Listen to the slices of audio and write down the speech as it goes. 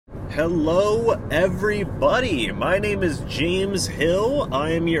Hello, everybody. My name is James Hill.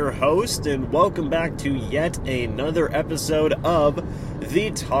 I am your host, and welcome back to yet another episode of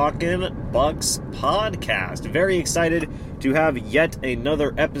the Talkin' Bucks podcast. Very excited to have yet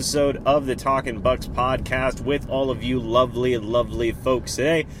another episode of the Talkin' Bucks podcast with all of you lovely folks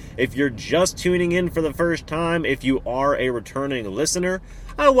today. If you're just tuning in for the first time, if you are a returning listener,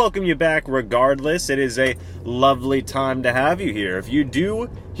 I welcome you back regardless. It is a lovely time to have you here. If you do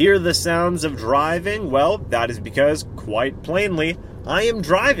hear the sounds of driving, well, that is because, quite plainly, I am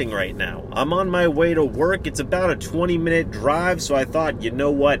driving right now. I'm on my way to work. It's about a 20-minute drive, so I thought, you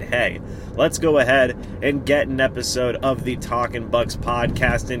know what? Hey, let's go ahead and get an episode of the Talkin' Bucks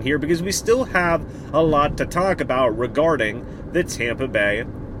podcast in here because we still have a lot to talk about regarding the Tampa Bay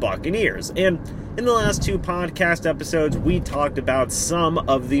Buccaneers. And in the last two podcast episodes, we talked about some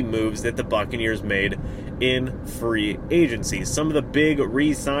of the moves that the Buccaneers made in free agency. Some of the big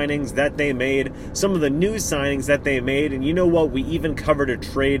re-signings that they made, some of the new signings that they made, and you know what? We even covered a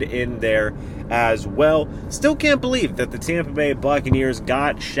trade in there as well. Still can't believe that the Tampa Bay Buccaneers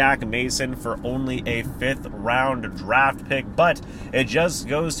got Shaq Mason for only a 5th round draft pick, but it just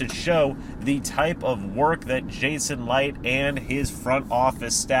goes to show the type of work that Jason Licht and his front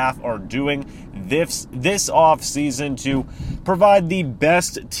office staff are doing this offseason to provide the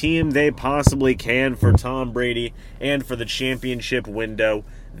best team they possibly can for Tom Brady and for the championship window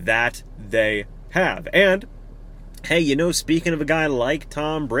that they have. And hey, you know, speaking of a guy like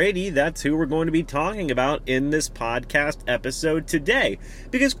Tom Brady, that's who we're going to be talking about in this podcast episode today.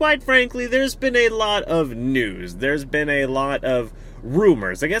 Because quite frankly, there's been a lot of news. There's been a lot of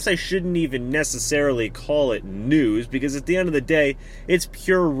rumors. I guess I shouldn't even necessarily call it news, because at the end of the day, it's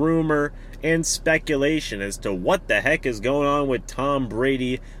pure rumor and speculation as to what the heck is going on with Tom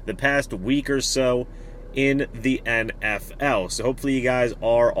Brady the past week or so in the NFL. So hopefully you guys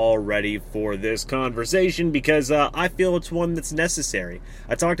are all ready for this conversation, because I feel it's one that's necessary.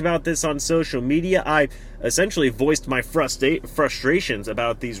 I talked about this on social media. I essentially voiced my frustrations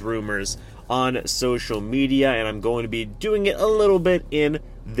about these rumors on social media, and I'm going to be doing it a little bit in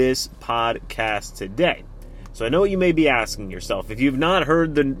this podcast today. So I know what you may be asking yourself. If you've not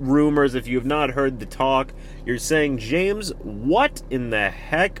heard the rumors, if you've not heard the talk, you're saying, James, what in the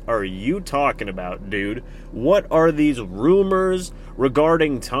heck are you talking about, dude? What are these rumors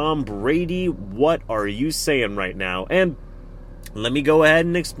regarding Tom Brady? What are you saying right now? And let me go ahead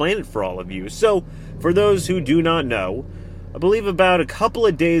and explain it for all of you. So, for those who do not know, I believe about a couple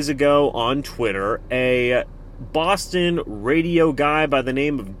of days ago on Twitter, a Boston radio guy by the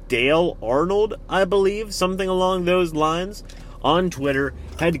name of Dale Arnold, I believe, something along those lines, on Twitter,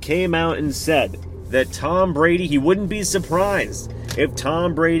 had came out and said that Tom Brady, he wouldn't be surprised if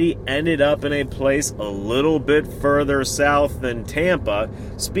Tom Brady ended up in a place a little bit further south than Tampa,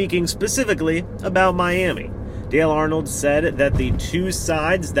 speaking specifically about Miami. Dale Arnold said that the two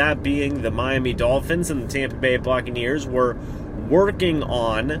sides, that being the Miami Dolphins and the Tampa Bay Buccaneers, were working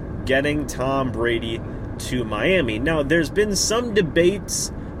on getting Tom Brady to Miami. Now, there's been some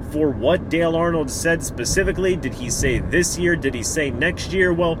debates for what Dale Arnold said specifically. Did he say this year? Did he say next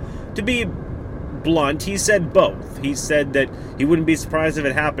year? Well, to be blunt, he said both. He said that he wouldn't be surprised if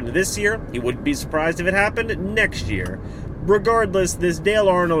it happened this year. He wouldn't be surprised if it happened next year. Regardless, this Dale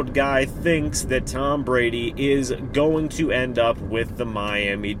Arnold guy thinks that Tom Brady is going to end up with the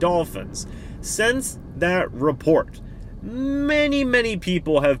Miami Dolphins. Since that report, many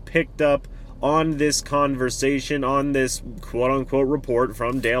people have picked up on this conversation, on this quote-unquote report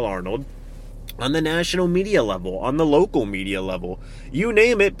from Dale Arnold, on the national media level, on the local media level. You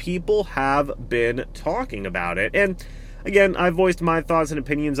name it, people have been talking about it. And again, I voiced my thoughts and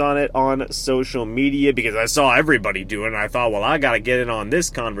opinions on it on social media because I saw everybody do it, and I thought, well, I gotta get in on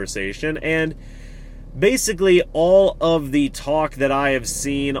this conversation. And basically, all of the talk that I have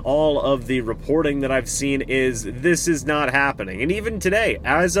seen, all of the reporting that I've seen is this is not happening. And even today,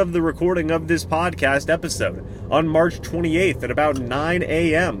 as of the recording of this podcast episode, on March 28th at about 9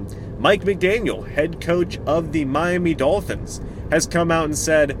 a.m., Mike McDaniel, head coach of the Miami Dolphins, has come out and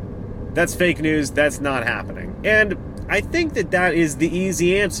said, that's fake news, that's not happening. And I think that is the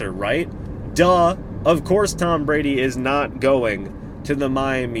easy answer, right? Duh. Of course Tom Brady is not going to the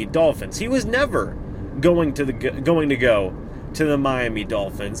Miami Dolphins. He was never going to go to the Miami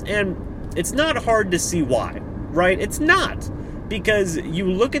Dolphins, and it's not hard to see why, right? It's not, because you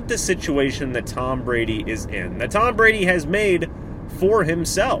look at the situation that Tom Brady is in, that Tom Brady has made for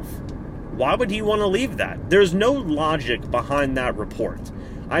himself. Why would he want to leave that? There's no logic behind that report.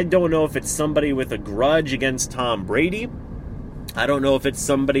 I don't know if it's somebody with a grudge against Tom Brady. I don't know if it's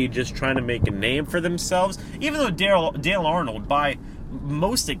somebody just trying to make a name for themselves, even though Dale Arnold, by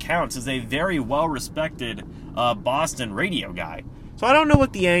most accounts, is a very well-respected Boston radio guy. So I don't know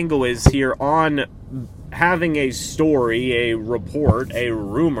what the angle is here on having a story, a report, a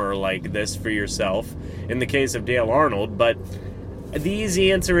rumor like this for yourself in the case of Dale Arnold, but the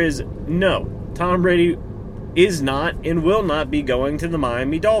easy answer is no. Tom Brady is not and will not be going to the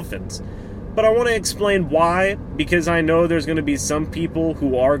Miami Dolphins. But I want to explain why, because I know there's going to be some people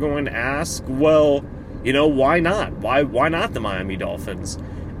who are going to ask, well, why not? Why not the Miami Dolphins?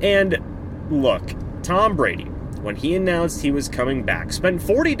 And look, Tom Brady, when he announced he was coming back, spent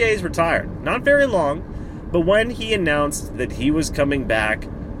 40 days retired. Not very long, but when he announced that he was coming back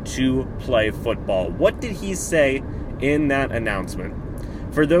to play football, what did he say in that announcement?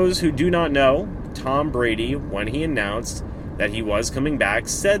 For those who do not know, Tom Brady, when he announced that he was coming back,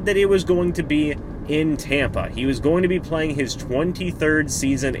 said that it was going to be in Tampa. He was going to be playing his 23rd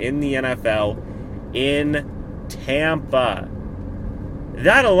season in the NFL in Tampa.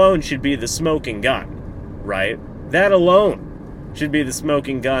 That alone should be the smoking gun, right? That alone should be the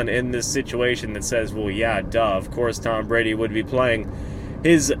smoking gun in this situation that says, well, yeah, duh, of course Tom Brady would be playing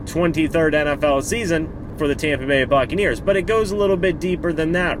his 23rd NFL season for the Tampa Bay Buccaneers. But it goes a little bit deeper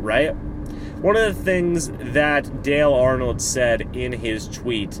than that, right? One of the things that Dale Arnold said in his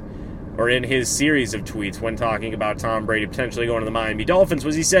tweet, or in his series of tweets when talking about Tom Brady potentially going to the Miami Dolphins,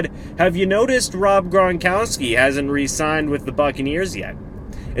 was he said, have you noticed Rob Gronkowski hasn't re-signed with the Buccaneers yet?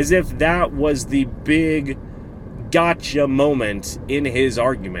 As if that was the big gotcha moment in his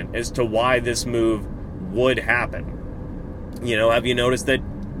argument as to why this move would happen. Have you noticed that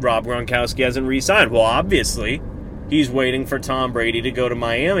Rob Gronkowski hasn't re-signed? Well, obviously, he's waiting for Tom Brady to go to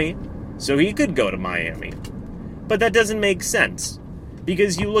Miami so he could go to Miami. But that doesn't make sense,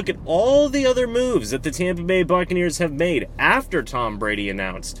 because you look at all the other moves that the Tampa Bay Buccaneers have made after Tom Brady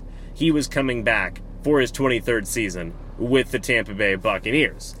announced he was coming back for his 23rd season with the Tampa Bay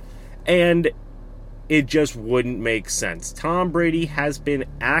Buccaneers. And it just wouldn't make sense. Tom Brady has been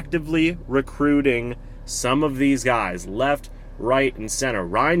actively recruiting some of these guys, left, right, and center.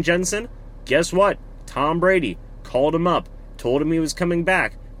 Ryan Jensen, guess what? Tom Brady called him up, told him he was coming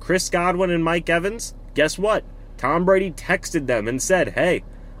back. Chris Godwin and Mike Evans, guess what? Tom Brady texted them and said, hey,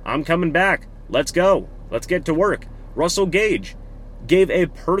 I'm coming back. Let's go. Let's get to work. Russell Gage gave a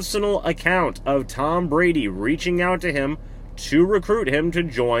personal account of Tom Brady reaching out to him to recruit him to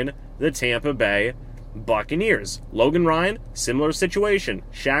join the Tampa Bay Buccaneers. Logan Ryan, similar situation.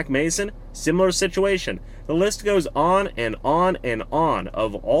 Shaq Mason, similar situation. The list goes on and on and on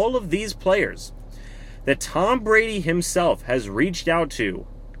of all of these players that Tom Brady himself has reached out to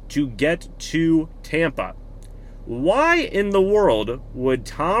get to Tampa. Why in the world would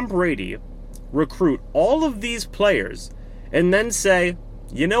Tom Brady recruit all of these players and then say,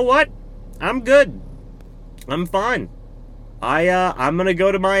 you know what? I'm good. I'm fine. I'm going to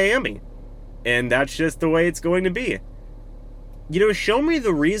go to Miami. And that's just the way it's going to be. Show me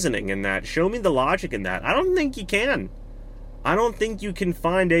the reasoning in that. Show me the logic in that. I don't think you can. I don't think you can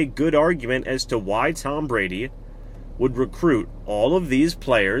find a good argument as to why Tom Brady would recruit all of these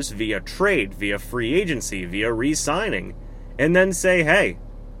players via trade, via free agency, via re-signing, and then say, hey,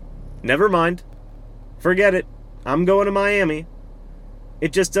 never mind. Forget it. I'm going to Miami.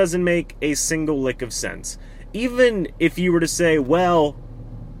 It just doesn't make a single lick of sense. Even if you were to say, well,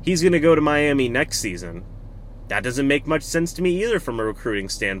 he's going to go to Miami next season, that doesn't make much sense to me either from a recruiting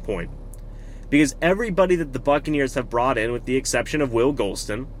standpoint. Because everybody that the Buccaneers have brought in, with the exception of Will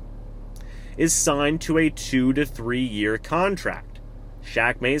Golston, is signed to a 2 to 3 year contract.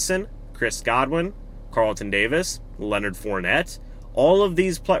 Shaq Mason, Chris Godwin, Carlton Davis, Leonard Fournette, all of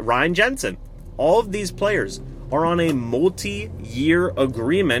these Ryan Jensen, all of these players are on a multi-year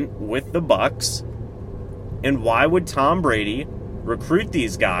agreement with the Bucs. And why would Tom Brady recruit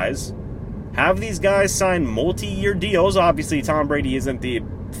these guys, have these guys sign multi-year deals? Obviously, Tom Brady isn't the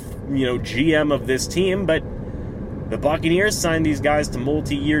GM of this team, but the Buccaneers signed these guys to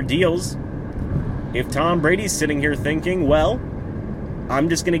multi-year deals. If Tom Brady's sitting here thinking, well, I'm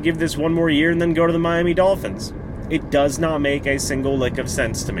just going to give this one more year and then go to the Miami Dolphins, it does not make a single lick of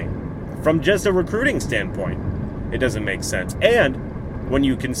sense to me. From just a recruiting standpoint, it doesn't make sense. And when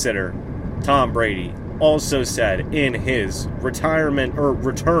you consider Tom Brady also said in his retirement, or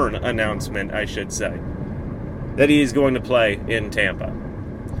return announcement, I should say, that he is going to play in Tampa.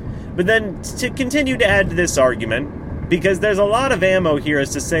 But then to continue to add to this argument, because there's a lot of ammo here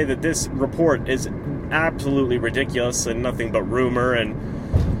as to say that this report is absolutely ridiculous and nothing but rumor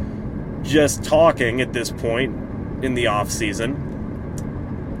and just talking at this point in the offseason.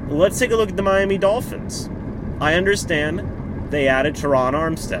 Let's take a look at the Miami Dolphins. I understand they added Teron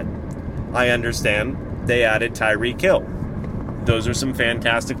Armstead. I understand they added Tyreek Hill. Those are some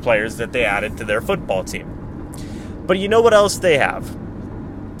fantastic players that they added to their football team. But you know what else they have?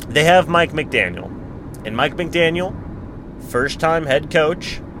 They have Mike McDaniel. And Mike McDaniel, first-time head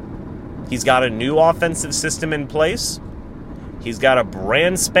coach. He's got a new offensive system in place. He's got a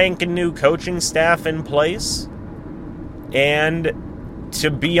brand spanking new coaching staff in place. And to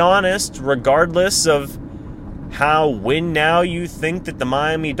be honest, regardless of how win now you think that the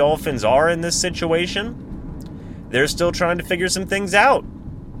Miami Dolphins are in this situation, they're still trying to figure some things out.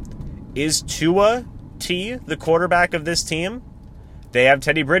 Is Tua T the quarterback of this team? They have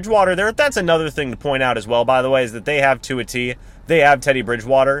Teddy Bridgewater there. That's another thing to point out as well, by the way, is that they have Tua T. They have Teddy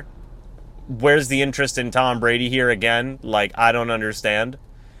Bridgewater. Where's the interest in Tom Brady here again? Like, I don't understand.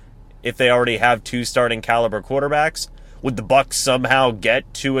 If they already have 2 starting caliber quarterbacks, would the Bucs somehow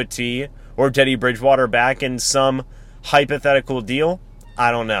get Tua T or Teddy Bridgewater back in some hypothetical deal?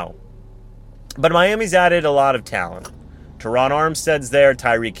 I don't know. But Miami's added a lot of talent. Teron Armstead's there.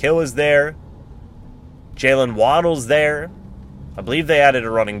 Tyreek Hill is there. Jalen Waddle's there. I believe they added a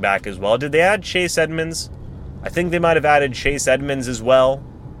running back as well. Did they add Chase Edmonds? I think they might have added Chase Edmonds as well.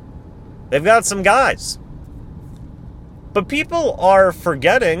 They've got some guys. But people are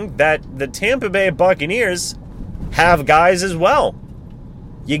forgetting that the Tampa Bay Buccaneers have guys as well.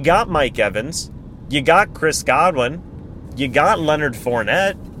 You got Mike Evans. You got Chris Godwin. You got Leonard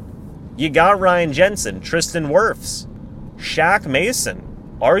Fournette. You got Ryan Jensen, Tristan Wirfs, Shaq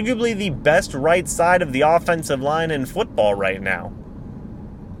Mason, arguably the best right side of the offensive line in football right now.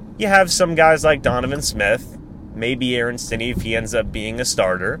 You have some guys like Donovan Smith, maybe Aaron Stinney if he ends up being a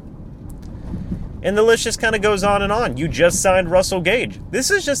starter. And the list just kind of goes on and on. You just signed Russell Gage.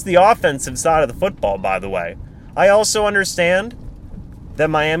 This is just the offensive side of the football, by the way. I also understand that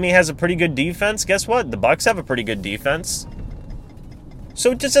Miami has a pretty good defense. Guess what? The Bucs have a pretty good defense.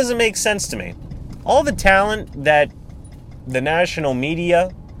 So it just doesn't make sense to me. All the talent that the national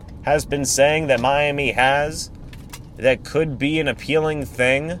media has been saying that Miami has that could be an appealing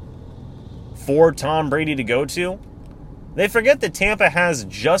thing for Tom Brady to go to, they forget that Tampa has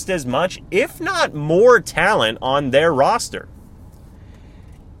just as much, if not more, talent on their roster.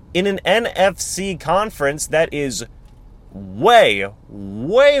 In an NFC conference that is way,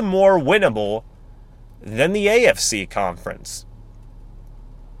 way more winnable than the AFC conference.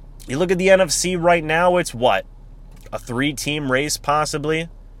 You look at the NFC right now, it's what? A 3-team race possibly?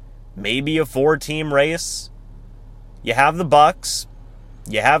 Maybe a 4-team race? You have the Bucs.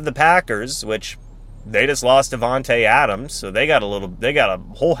 You have the Packers, which they just lost Devontae Adams, so they got a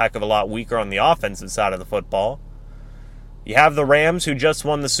whole heck of a lot weaker on the offensive side of the football. You have the Rams, who just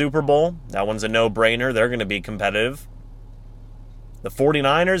won the Super Bowl. That one's a no-brainer. They're going to be competitive. The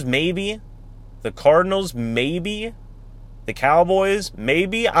 49ers, maybe. The Cardinals, maybe. The Cowboys,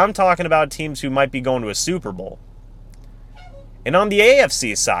 maybe. I'm talking about teams who might be going to a Super Bowl. And on the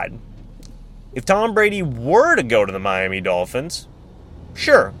AFC side, if Tom Brady were to go to the Miami Dolphins,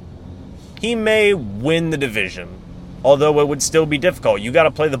 sure, he may win the division. Although it would still be difficult. You got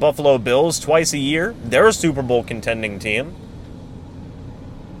to play the Buffalo Bills twice a year. They're a Super Bowl contending team.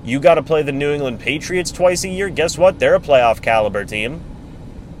 You got to play the New England Patriots twice a year. Guess what? They're a playoff caliber team.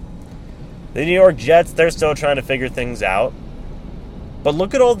 The New York Jets, they're still trying to figure things out. But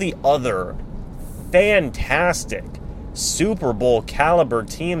look at all the other fantastic Super Bowl caliber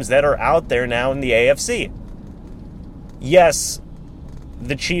teams that are out there now in the AFC. Yes,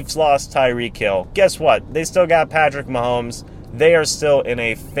 the Chiefs lost Tyreek Hill. Guess what? They still got Patrick Mahomes. They are still in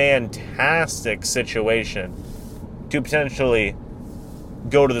a fantastic situation to potentially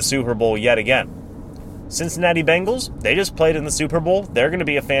go to the Super Bowl yet again. Cincinnati Bengals, they just played in the Super Bowl. They're going to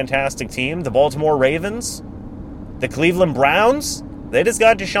be a fantastic team. The Baltimore Ravens, the Cleveland Browns, they just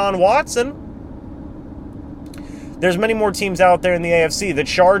got Deshaun Watson. There's many more teams out there in the AFC. The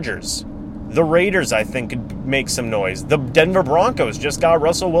Chargers, the Raiders, I think, could make some noise. The Denver Broncos just got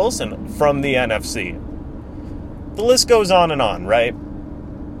Russell Wilson from the NFC. The list goes on and on, right?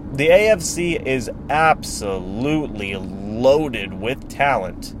 The AFC is absolutely loaded with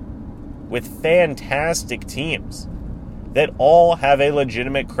talent, with fantastic teams that all have a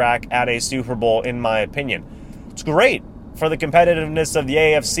legitimate crack at a Super Bowl, in my opinion. It's great for the competitiveness of the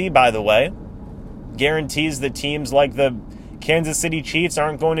AFC, by the way. Guarantees that teams like the Kansas City Chiefs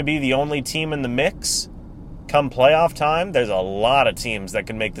aren't going to be the only team in the mix come playoff time. There's a lot of teams that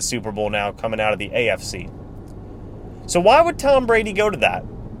can make the Super Bowl now coming out of the AFC. So why would Tom Brady go to that?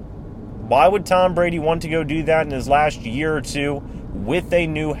 Why would Tom Brady want to go do that in his last year or two with a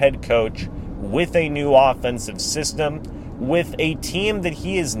new head coach, with a new offensive system, with a team that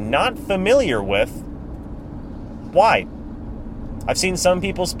he is not familiar with? Why? I've seen some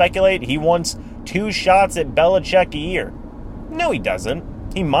people speculate he wants 2 shots at Belichick a year. No, he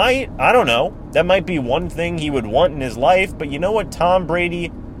doesn't. He might. I don't know. That might be one thing he would want in his life, but you know what Tom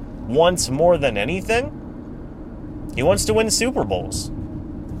Brady wants more than anything? He wants to win Super Bowls.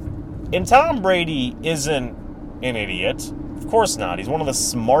 And Tom Brady isn't an idiot. Of course not. He's one of the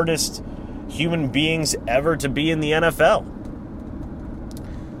smartest human beings ever to be in the NFL.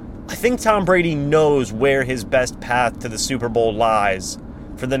 I think Tom Brady knows where his best path to the Super Bowl lies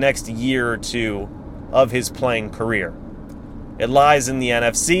for the next year or two of his playing career. It lies in the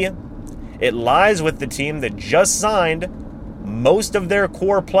NFC. It lies with the team that just signed most of their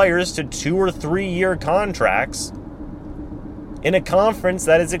core players to 2 or 3 year contracts in a conference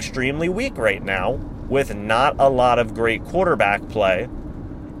that is extremely weak right now, with not a lot of great quarterback play,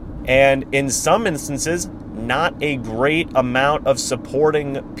 and in some instances, not a great amount of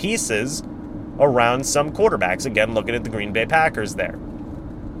supporting pieces around some quarterbacks. Again, looking at the Green Bay Packers there.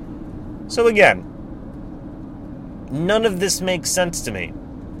 So again, none of this makes sense to me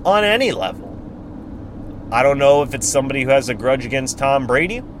on any level. I don't know if it's somebody who has a grudge against Tom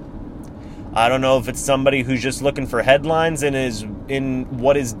Brady. I don't know if it's somebody who's just looking for headlines and is in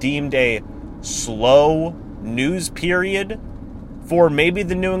what is deemed a slow news period for maybe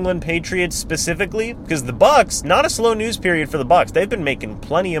the New England Patriots specifically, because the Bucs, not a slow news period for the Bucs. They've been making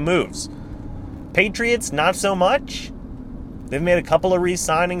plenty of moves. Patriots, not so much. They've made a couple of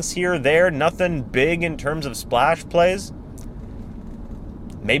re-signings here or there, nothing big in terms of splash plays.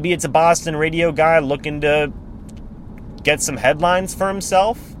 Maybe it's a Boston radio guy looking to get some headlines for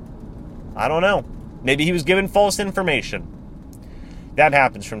himself. I don't know. Maybe he was given false information. That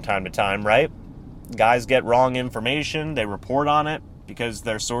happens from time to time, right? Guys get wrong information, they report on it because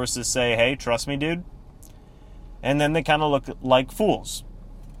their sources say, hey, trust me, dude. And then they kind of look like fools,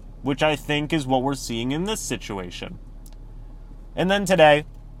 which I think is what we're seeing in this situation. And then today,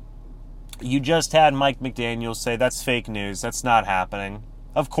 you just had Mike McDaniel say that's fake news, that's not happening.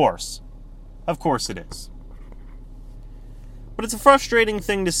 Of course it is. But it's a frustrating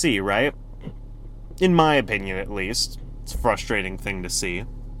thing to see, right? In my opinion, at least. It's a frustrating thing to see.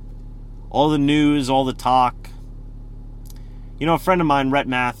 All the news, all the talk. You know, a friend of mine, Rhett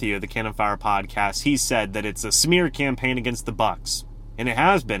Matthew, of the Cannon Fire podcast, he said that it's a smear campaign against the Bucs. And it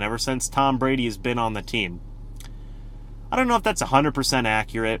has been ever since Tom Brady has been on the team. I don't know if that's 100%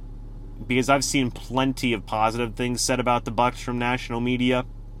 accurate, because I've seen plenty of positive things said about the Bucs from national media.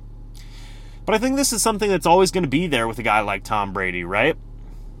 But I think this is something that's always going to be there with a guy like Tom Brady, right?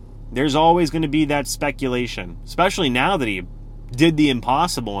 There's always going to be that speculation, especially now that he did the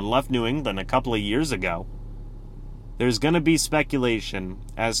impossible and left New England a couple of years ago. There's going to be speculation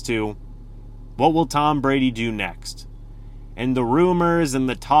as to what will Tom Brady do next. And the rumors and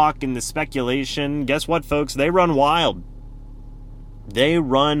the talk and the speculation, guess what, folks? They run wild. They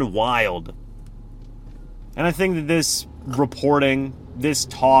run wild. And I think that this reporting, this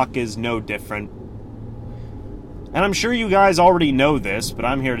talk is no different. And I'm sure you guys already know this, but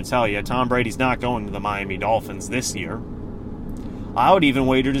I'm here to tell you, Tom Brady's not going to the Miami Dolphins this year. I would even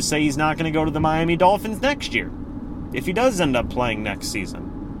wager to say he's not going to go to the Miami Dolphins next year, if he does end up playing next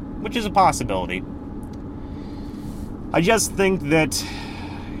season, which is a possibility. I just think that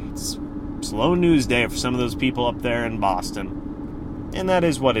it's slow news day for some of those people up there in Boston, and that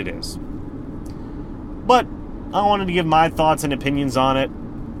is what it is. But I wanted to give my thoughts and opinions on it.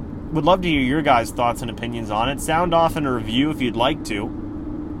 Would love to hear your guys' thoughts and opinions on it. Sound off in a review if you'd like to.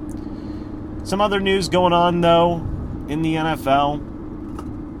 Some other news going on, though, in the NFL.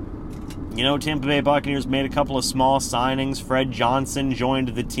 You know, Tampa Bay Buccaneers made a couple of small signings. Fred Johnson joined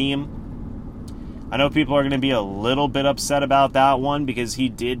the team. I know people are going to be a little bit upset about that one because he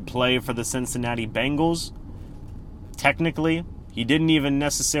did play for the Cincinnati Bengals. Technically, he didn't even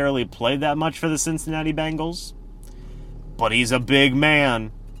necessarily play that much for the Cincinnati Bengals. But he's a big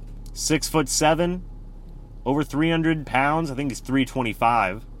man. 6'7", over 300 pounds. I think he's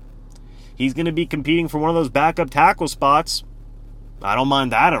 325. He's going to be competing for one of those backup tackle spots. I don't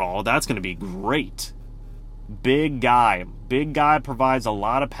mind that at all. That's going to be great. Big guy. Big guy provides a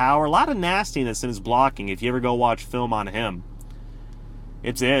lot of power, a lot of nastiness in his blocking if you ever go watch film on him.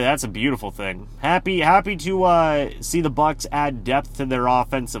 That's a beautiful thing. Happy to see the Bucs add depth to their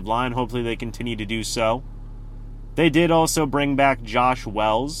offensive line. Hopefully they continue to do so. They did also bring back Josh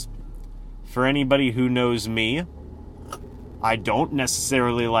Wells. For anybody who knows me, I don't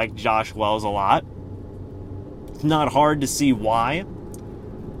necessarily like Josh Wells a lot. It's not hard to see why.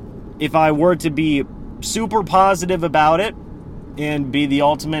 If I were to be super positive about it and be the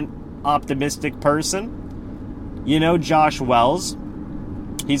ultimate optimistic person, you know Josh Wells.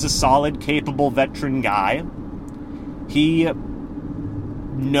 He's a solid, capable veteran guy. He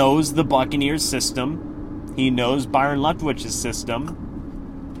knows the Buccaneers system. He knows Byron Leftwich's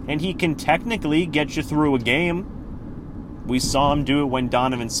system, and he can technically get you through a game. We saw him do it when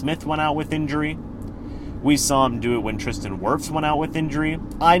Donovan Smith went out with injury. We saw him do it when Tristan Wirfs went out with injury.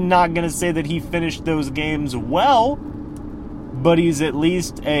 I'm not going to say that he finished those games well, but he's at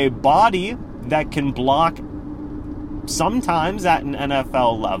least a body that can block sometimes at an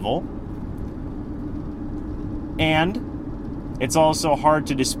NFL level. And it's also hard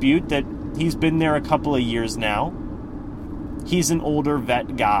to dispute that he's been there a couple of years now. He's an older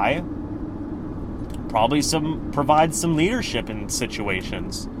vet guy. Probably provides some leadership in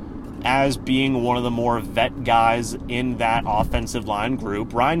situations as being one of the more vet guys in that offensive line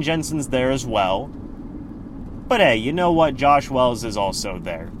group. Ryan Jensen's there as well. But hey, you know what? Josh Wells is also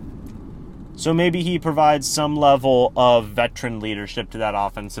there. So maybe he provides some level of veteran leadership to that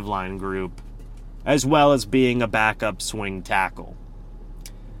offensive line group, as well as being a backup swing tackle.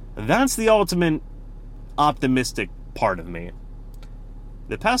 That's the ultimate optimistic part of me.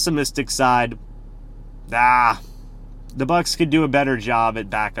 The pessimistic side, the Bucs could do a better job at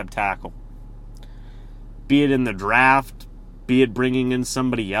backup tackle. Be it in the draft, be it bringing in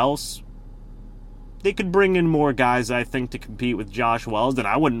somebody else. They could bring in more guys, I think, to compete with Josh Wells, and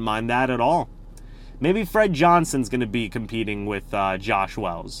I wouldn't mind that at all. Maybe Fred Johnson's going to be competing with Josh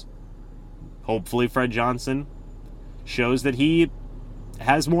Wells. Hopefully Fred Johnson shows that he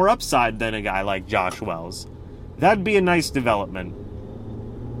has more upside than a guy like Josh Wells. That'd be a nice development.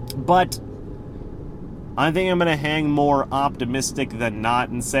 But I think I'm going to hang more optimistic than not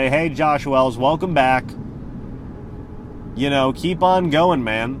and say, hey, Josh Wells, welcome back. You know, keep on going,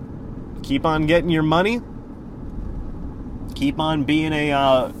 man. Keep on getting your money. Keep on being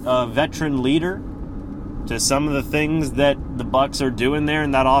a veteran leader to some of the things that the Bucs are doing there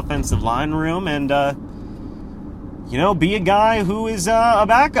in that offensive line room. And, be a guy who is a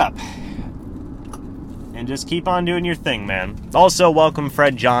backup. And just keep on doing your thing, man. Also, welcome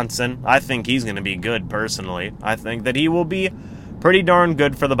Fred Johnson. I think he's going to be good, personally. I think that he will be pretty darn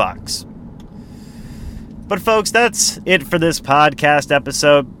good for the Bucs. But, folks, that's it for this podcast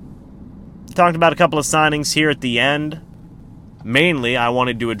episode. Talked about a couple of signings here at the end. Mainly, I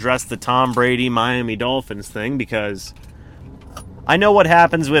wanted to address the Tom Brady Miami Dolphins thing because I know what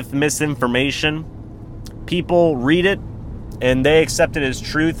happens with misinformation. People read it, and they accept it as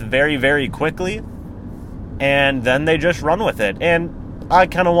truth very, very quickly. And then they just run with it. And I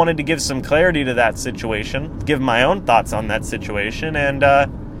kind of wanted to give some clarity to that situation, give my own thoughts on that situation, and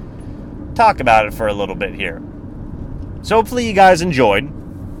talk about it for a little bit here. So hopefully you guys enjoyed.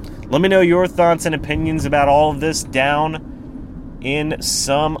 Let me know your thoughts and opinions about all of this down in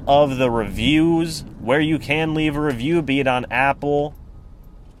some of the reviews where you can leave a review, be it on Apple,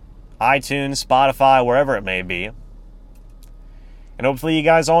 iTunes, Spotify, wherever it may be. And hopefully you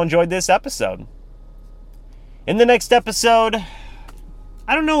guys all enjoyed this episode. In the next episode,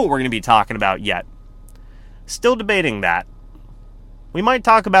 I don't know what we're going to be talking about yet. Still debating that. We might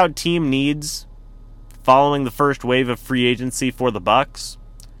talk about team needs following the first wave of free agency for the Bucs.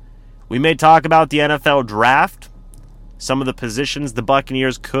 We may talk about the NFL draft, some of the positions the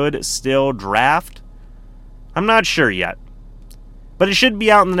Buccaneers could still draft. I'm not sure yet. But it should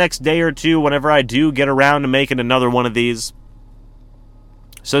be out in the next day or two whenever I do get around to making another one of these.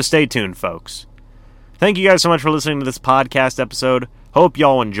 So stay tuned, folks. Thank you guys so much for listening to this podcast episode. Hope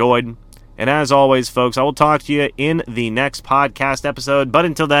y'all enjoyed. And as always, folks, I will talk to you in the next podcast episode. But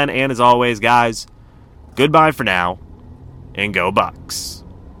until then, and as always, guys, goodbye for now, and go Bucs.